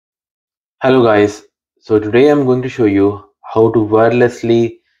Hello guys, so today I'm going to show you how to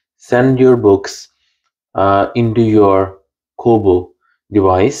wirelessly send your books into your KOBO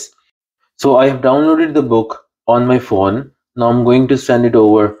device. So I have downloaded the book on my phone. Now I'm going to send it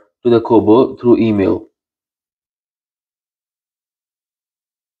over to the KOBO through email.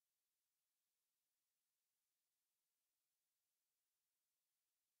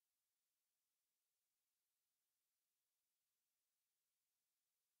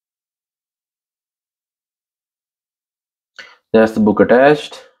 That's the book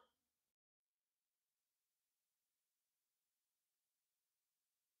attached.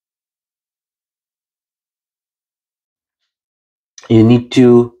 You need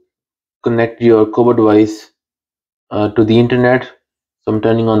to connect your KOBO device to the internet. So I'm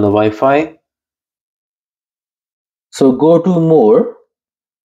turning on the Wi-Fi. So go to more,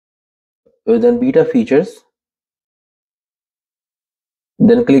 then beta features.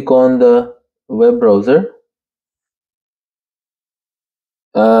 Then click on the web browser.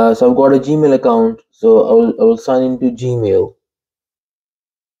 So I've got a Gmail account, so I will sign into Gmail.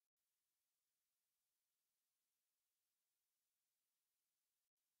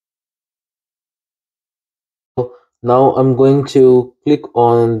 Now I'm going to click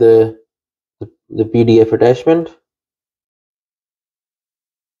on the PDF attachment.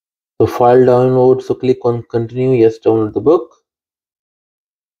 So file download. So click on continue. Yes, download the book.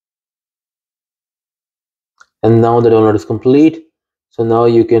 And now the download is complete. So now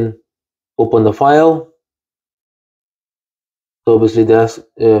you can open the file. So obviously that's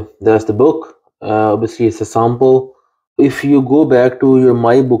the book. Obviously it's a sample. If you go back to your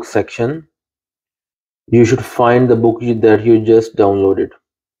my book section, you should find the book that you just downloaded.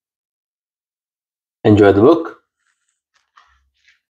 Enjoy the book.